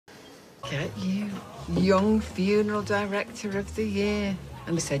Look at you, young funeral director of the year.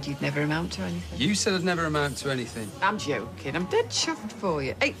 And they said you'd never amount to anything. You said I'd never amount to anything. I'm joking. I'm dead chuffed for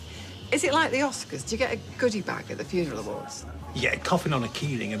you. Hey, is it like the Oscars? Do you get a goodie bag at the funeral awards? You get a coffin on a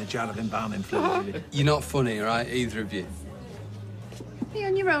keyring and a jar of embalming fluid. You're not funny, all right? Either of you. Are you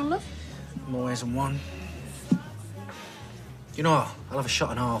on your own, love? More ways than one. You know what? I'll have a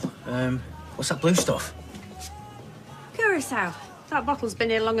shot and all. What's that blue stuff? Curacao. That bottle's been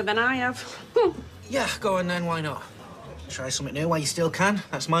here longer than I have. Yeah, go on then, why not? Try something new while you still can.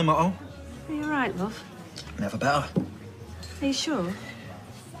 That's my motto. Are you all right, love? Never better. Are you sure?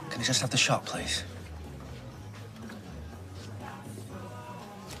 Can you just have the shot, please?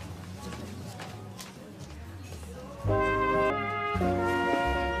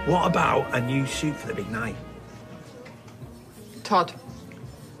 What about a new suit for the big night? Todd,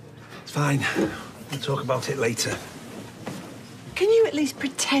 It's fine. We'll talk about it later. can you at least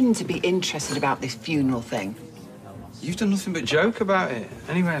pretend to be interested about this funeral thing? You've done nothing but joke about it.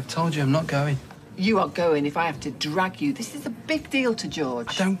 Anyway, I've told you I'm not going. You are going if I have to drag you. This is a big deal to George.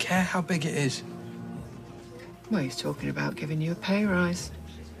 I don't care how big it is. Well, he's talking about giving you a pay rise.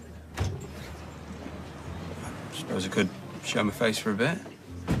 I suppose I could show my face for a bit.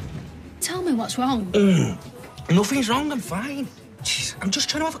 Tell me what's wrong. Nothing's wrong, I'm fine. Jeez, I'm just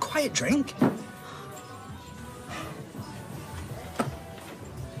trying to have a quiet drink.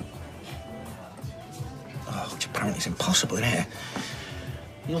 Oh, which apparently is impossible in here.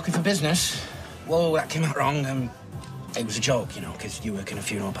 You looking for business? Whoa, that came out wrong. It was a joke, you know, because you work in a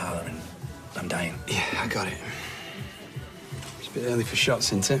funeral parlour and I'm dying. Yeah, I got it. It's a bit early for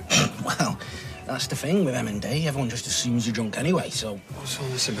shots, isn't it? Well, that's the thing with M&D. Everyone just assumes you're drunk anyway, so... What's all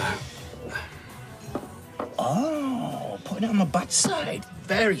this about? Oh, putting it on my bad side.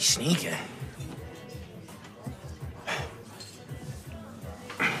 Very sneaky.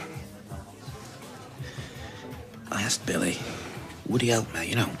 I asked Billy, would he help me,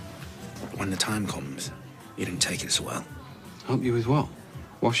 you know, when the time comes? He didn't take it so well. Help you with what?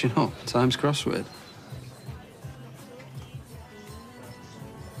 Washing up? Times crossword?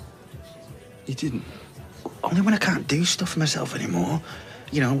 You didn't? Only when I can't do stuff for myself anymore.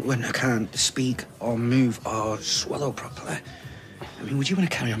 You know, when I can't speak or move or swallow properly. I mean, would you want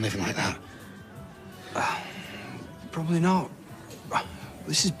to carry on living like that? Probably not.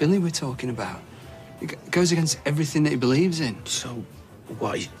 This is Billy we're talking about. It goes against everything that he believes in. So,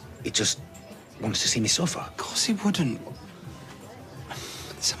 what, he just wants to see me suffer? Of course he wouldn't.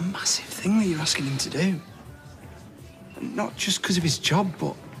 It's a massive thing that you're asking him to do. And not just because of his job,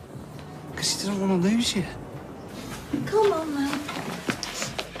 but because he doesn't want to lose you. Come on, then.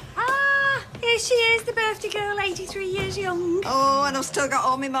 Ah, here she is, the birthday girl, 83 years young. Oh, and I've still got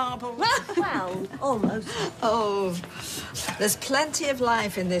all my marbles. Well, almost. Oh, there's plenty of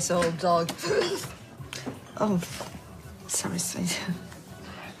life in this old dog. Oh, sorry, sweet.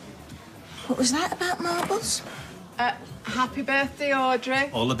 What was that about marbles? Happy birthday,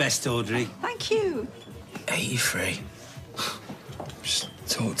 Audrey. All the best, Audrey. Thank you. 83. Just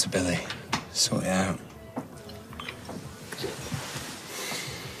talk to Billy. Sort it out.